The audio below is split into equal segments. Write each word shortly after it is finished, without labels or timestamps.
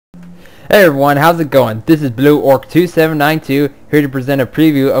Hey everyone, how's it going? This is Blue Orc 2792 here to present a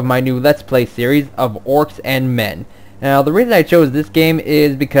preview of my new Let's Play series of Orcs and Men. Now the reason I chose this game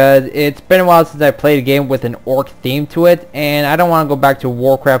is because it's been a while since I played a game with an Orc theme to it, and I don't want to go back to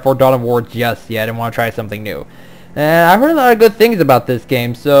Warcraft or Dawn of War just yet. I want to try something new. And I've heard a lot of good things about this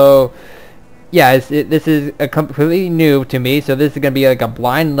game, so yeah, this is a completely new to me, so this is going to be like a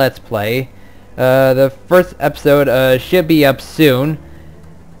blind Let's Play. The first episode should be up soon.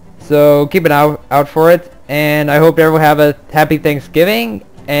 So keep an eye out for it, and I hope everyone have a happy Thanksgiving,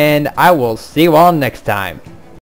 and I will see you all next time.